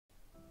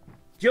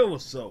Yo,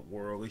 what's up,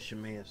 world? It's your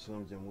man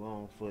Slim Jim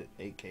Longfoot,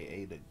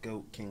 aka the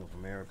GOAT, King of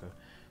America.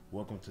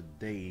 Welcome to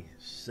day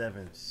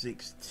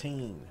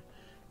 716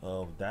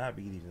 of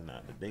Diabetes and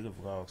Not, the daily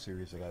vlog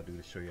series I gotta do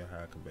to show you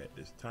how I combat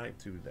this type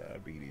 2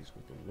 diabetes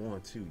with the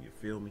 1-2. You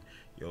feel me?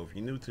 Yo, if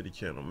you're new to the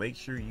channel, make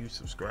sure you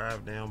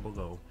subscribe down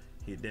below.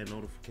 Hit that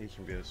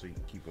notification bell so you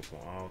can keep up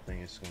on all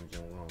things Slim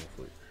Jim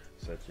Longfoot,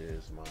 such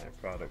as my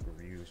product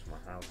reviews, my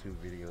how-to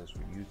videos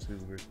for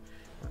YouTubers,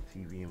 my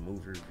TV and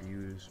movie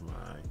reviews,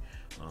 my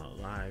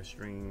live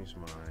streams,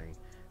 my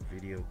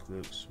video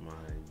clips, my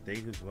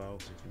daily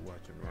vlogs if you're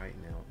watching right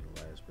now, and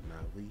last but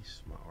not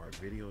least, my art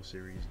video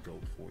series,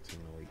 GOAT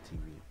 1408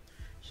 TV.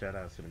 Shout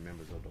out to the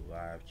members of the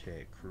live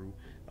chat crew.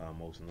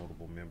 Most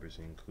notable members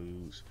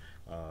includes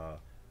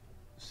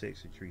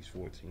Sexy Trees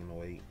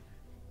 1408,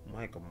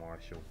 Michael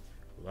Marshall,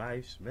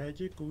 Life's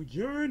Magical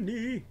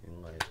Journey,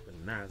 and last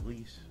but not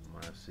least,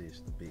 my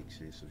sis, the big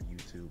sis of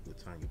YouTube,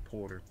 Latanya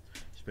Porter.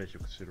 Special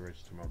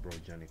consideration to my bro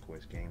Johnny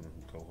Quest Gaming,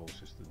 who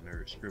co-hosts the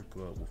Nerd Strip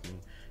Club with me.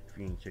 If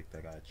you ain't checked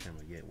that out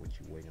channel yet, what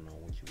you waiting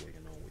on, what you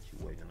waiting on, what you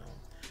waiting on.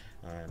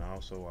 And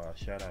also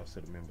shout outs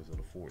to the members of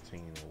the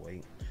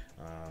 1408.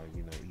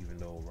 You know, even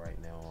though right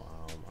now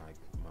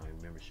my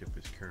membership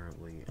is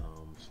currently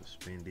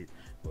suspended,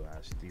 but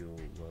I still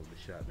love to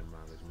shout them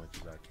out as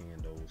much as I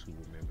can. Those who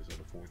were members of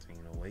the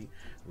 1408,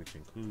 which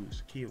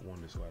includes Kid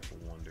Wonder's Life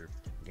of Wonder,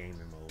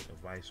 Gaming Mode,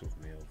 Advice with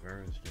Mail,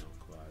 Vern's Junk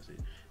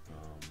Closet,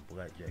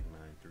 Blackjack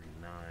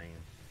 939,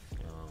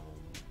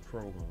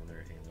 Pro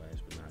Loaner, and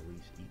last but not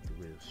least, Eat to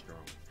Live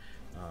Strong.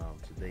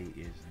 Today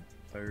is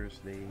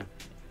Thursday,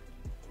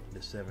 the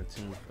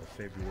 17th of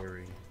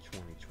February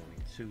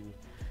 2022.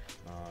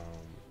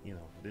 You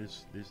know,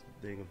 this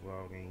daily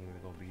vlog ain't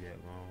even gonna be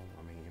that long.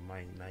 I mean, it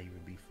might not even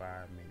be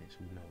 5 minutes,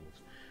 who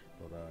knows.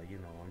 But you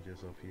know, I'm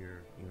just up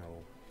here, you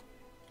know,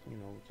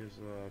 just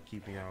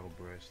keeping y'all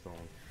abreast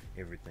on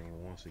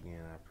everything. Once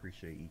again, I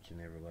appreciate each and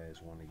every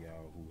last one of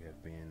y'all who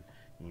have been,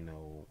 you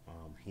know,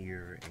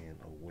 here and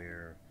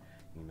aware,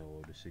 you know,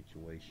 of the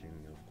situation,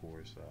 of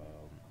course,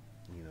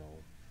 you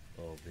know,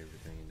 of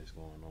everything that's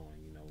going on.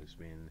 You know, it's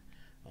been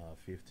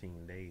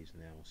 15 days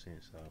now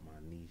since my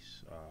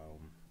niece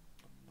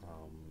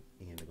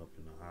ended up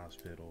in the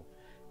hospital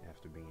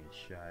after being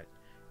shot.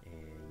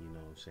 And you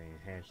know what I'm saying,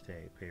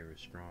 hashtag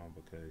Paris Strong,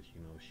 because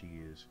you know she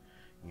is,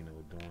 you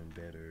know, doing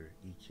better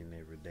each and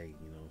every day,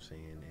 you know what I'm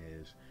saying,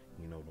 as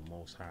you know the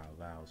Most High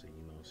allows it,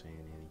 you know what I'm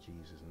saying, in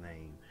Jesus'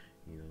 name.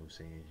 You know what I'm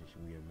saying,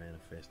 we are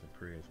manifesting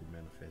prayers, we're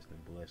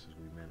manifesting blessings,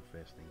 we're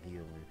manifesting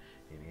healing,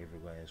 and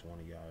every last one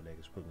of y'all that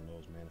is putting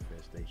those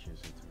manifestations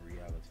into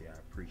reality, I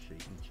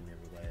appreciate each and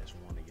every last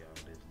one of y'all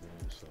that's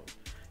doing so.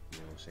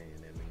 You know what I'm saying,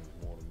 that means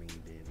more to me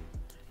than,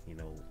 you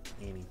know,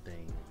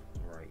 anything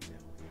right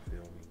now, you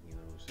feel me? You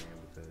know what I'm saying,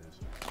 because,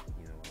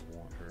 you know, I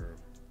want her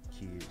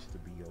kids to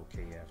be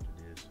okay after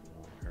this. I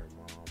want her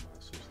mom,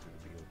 my sister to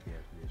be okay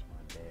after this,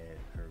 my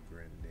dad, her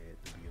granddad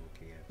to be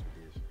okay after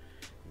this.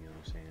 You know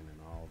what I'm saying, and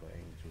all the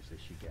angels that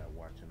she got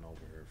watching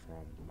over her,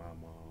 from my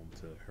mom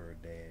to her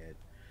dad.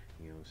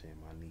 You know what I'm saying,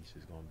 my niece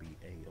is gonna be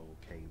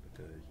a-okay,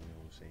 because you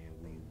know what I'm saying,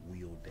 we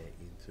wield that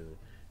into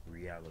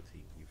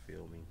reality, you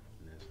feel me?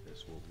 And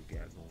that's what we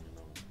got going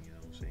on. You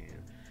know what I'm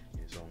saying,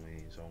 it's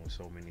only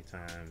so many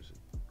times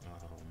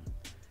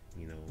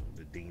you know,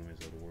 the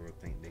demons of the world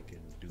think they can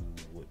do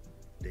what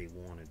they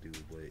want to do,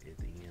 but at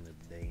the end of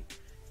the day,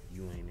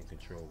 you ain't in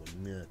control of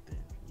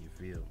nothing, you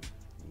feel me?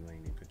 You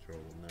ain't in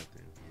control of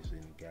nothing. It's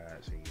in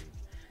God's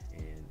hands,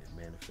 and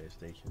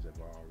manifestations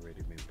have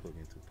already been put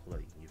into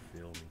play, you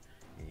feel me?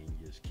 And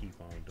you just keep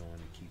on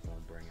doing and keep on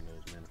bringing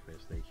those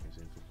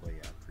manifestations into play.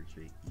 I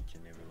appreciate each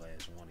and every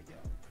last one of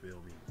y'all, you feel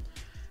me?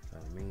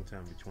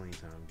 Meantime, between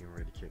time, I'm getting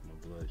ready to check my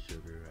blood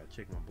sugar. I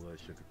check my blood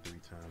sugar 3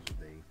 times a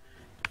day,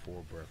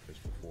 before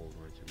breakfast, before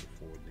lunch, and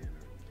before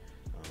dinner.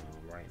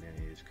 Right now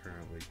it's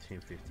currently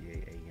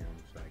 10:58 a.m.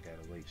 so I got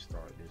a late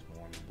start this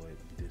morning, but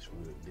this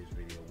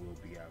video will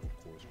be out, of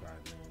course, by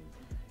noon,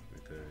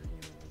 because you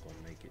know I'm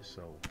gonna make it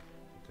so,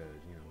 because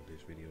you know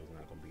this video is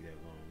not gonna be that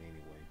long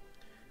anyway.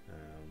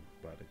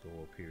 About to go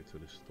up here to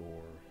the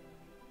store,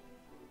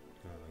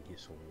 get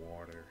some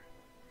water,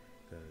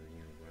 because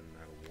you know running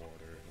out of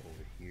water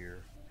over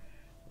here.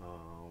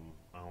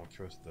 I don't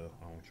trust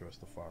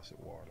the faucet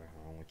water.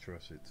 I don't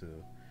trust it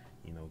to,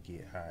 you know,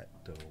 get hot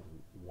to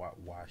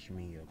wash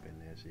me up,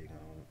 and that's it. I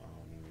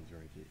don't even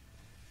drink it,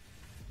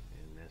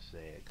 and that's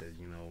sad, because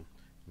you know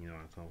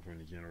I come from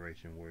the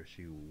generation where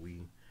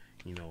we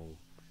you know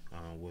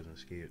wasn't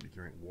scared to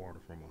drink water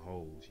from a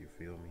hose, you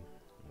feel me?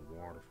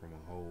 Water from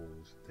a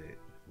hose that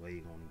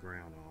laid on the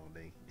ground all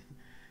day.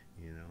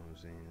 You know what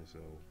I'm saying? So,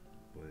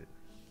 but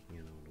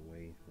you know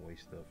the way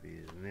stuff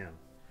is now,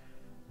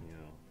 you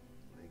know,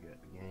 they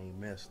got the game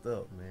messed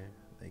up, man.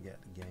 They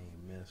got the game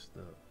messed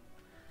up.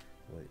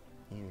 But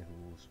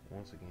anywho,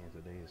 once again,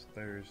 today is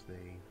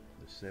Thursday,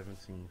 the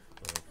 17th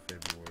of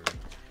February,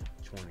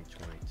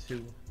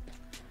 2022.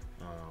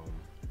 I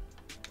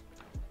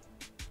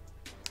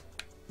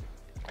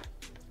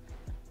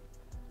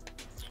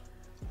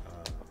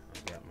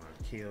got my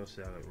kale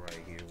salad right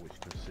here, which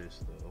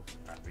consists of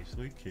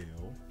obviously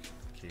kale,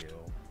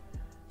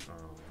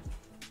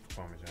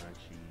 Parmesan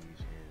cheese,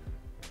 and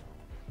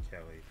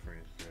Calais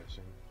French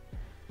dressing.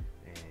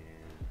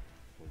 And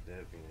with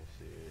that being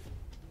said,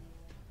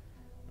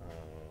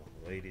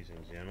 ladies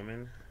and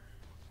gentlemen,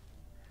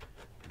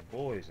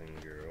 boys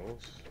and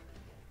girls,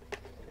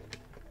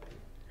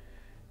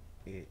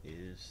 it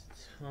is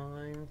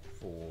time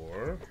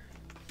for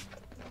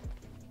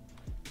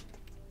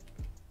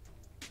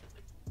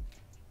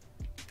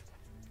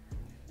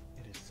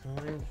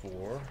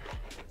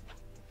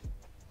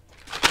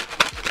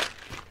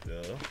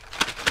the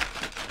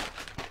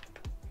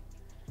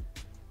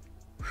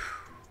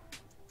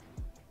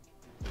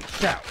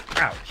shout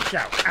out,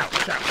 shout out,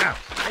 shout out.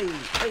 Hey,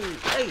 hey,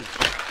 hey.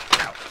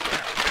 Shout out,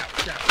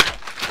 shout out.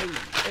 Hey,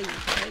 hey,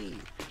 hey.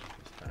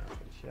 It's time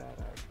for the shout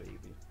out,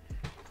 baby.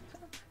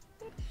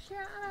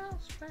 Shout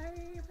outs,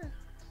 baby.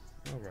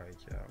 Alright,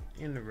 y'all.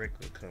 In the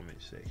regular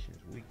comment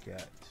sections, we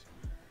got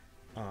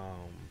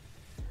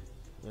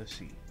let's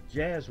see,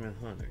 Jasmine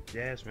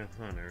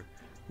Hunter,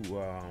 who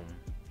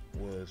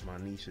was my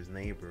niece's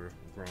neighbor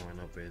growing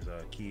up as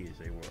kids.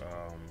 They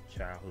were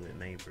childhood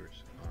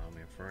neighbors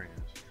and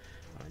friends.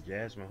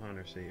 Jasmine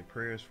Hunter said,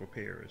 prayers for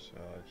Paris.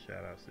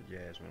 Shout outs to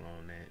Jasmine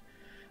on that.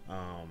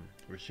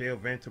 Rochelle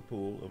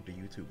Vanterpool of the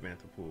YouTube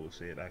Vanterpool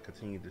said, I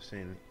continue to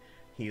send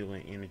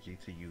healing energy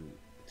to you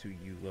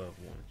loved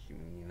one.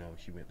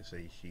 She meant to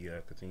say she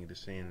continued to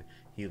send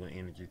healing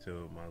energy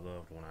to my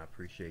loved one. I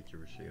appreciate you,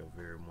 Rochelle,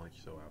 very much.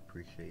 So I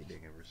appreciate they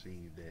can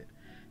receive that.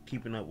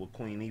 Keeping up with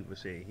Queen Eva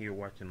said, here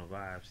watching the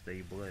live,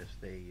 stay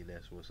blessed.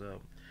 That's what's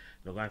up.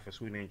 The Life of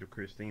Sweet Angel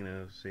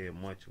Christina said,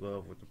 much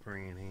love with the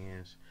praying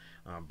hands.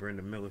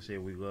 Brenda Miller said,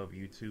 we love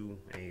you too.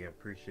 Hey, I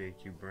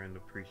appreciate you, Brenda.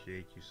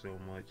 Appreciate you so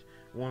much.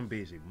 One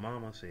Busy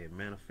Mama said,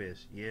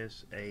 manifest.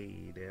 Yes,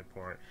 that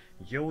part.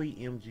 Joey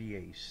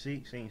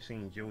MGA6. Ain't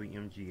seen Joey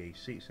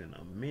MGA6 in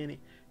a minute.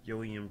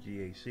 Joey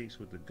MGA6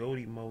 with the goat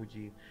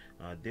emoji.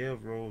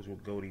 Dev Rose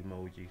with goat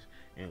emojis.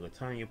 And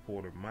Latanya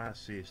Porter, my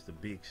sis, the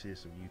big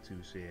sis of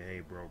YouTube, said,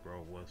 hey, bro,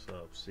 what's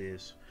up,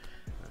 sis?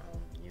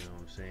 You know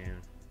what I'm saying?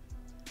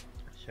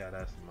 Shout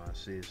out to my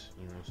sis,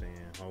 you know what I'm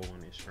saying,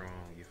 holding it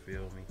strong, you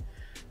feel me?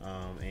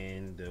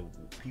 And the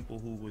people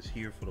who was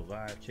here for the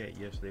live chat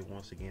yesterday,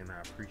 once again,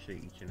 I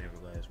appreciate each and every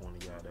last one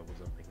of y'all that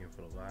was up in here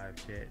for the live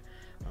chat.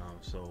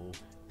 So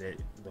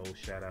those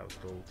shout outs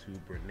go to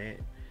Burnett,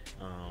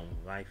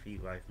 Life's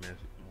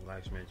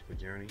Magical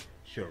Journey,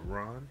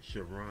 Sharon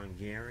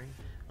Garing,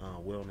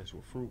 Wellness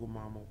with Frugal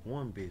Mama,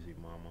 One Busy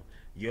Mama,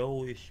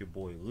 yo, it's your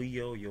boy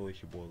Leo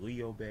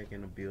back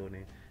in the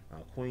building,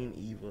 Queen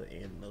Eva,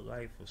 and the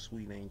Life of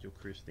Sweet Angel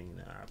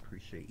Christina. I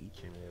appreciate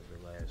each and every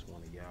last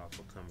one of y'all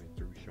for coming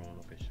through, showing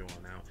up and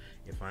showing out.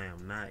 If I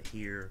am not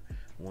here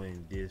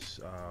when this,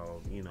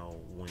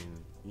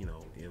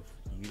 if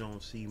you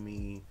don't see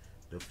me,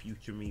 the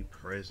future me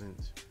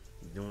present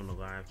doing the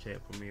live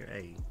chat premiere,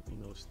 hey,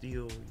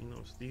 still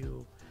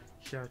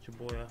shout your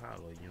boy a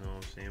holler, you know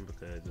what I'm saying?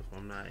 Because if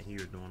I'm not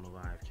here doing the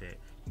live chat,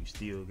 you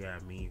still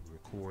got me,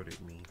 recorded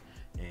me.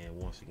 And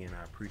once again,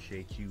 I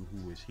appreciate you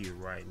who is here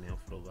right now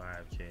for the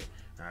live chat.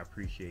 I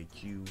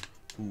appreciate you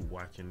who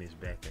watching this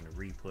back in the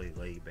replay,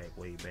 laid back,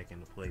 way back in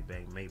the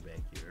playback,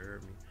 Maybach, you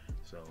heard me?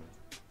 So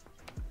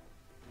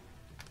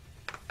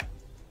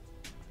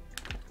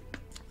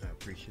I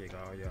appreciate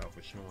all y'all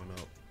for showing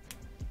up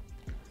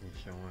and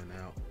showing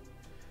out.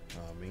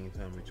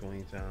 Meantime,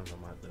 between times,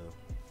 I'm about to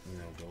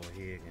go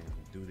ahead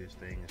and do this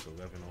thing. It's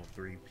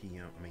 11:03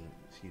 p.m.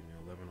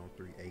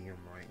 11:03 a.m.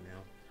 right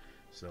now.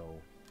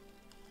 So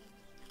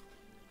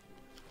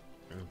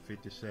in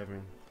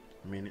 57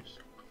 minutes,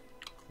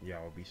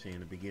 y'all will be seeing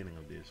the beginning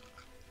of this.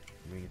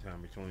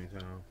 Meantime, between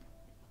time,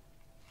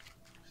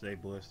 stay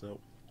blessed up.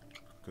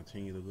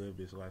 Continue to live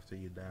this life till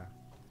you die.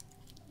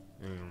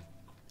 And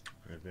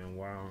it's been a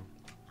while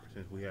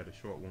since we had a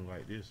short one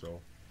like this,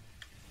 so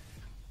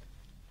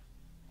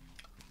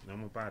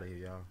I'm up out of here,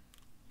 y'all.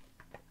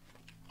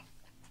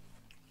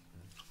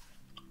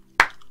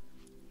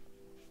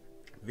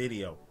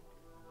 Video,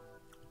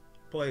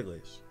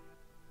 playlist,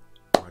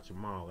 watch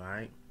them all,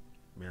 alright?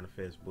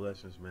 Manifest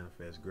blessings,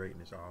 manifest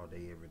greatness all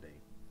day, every day.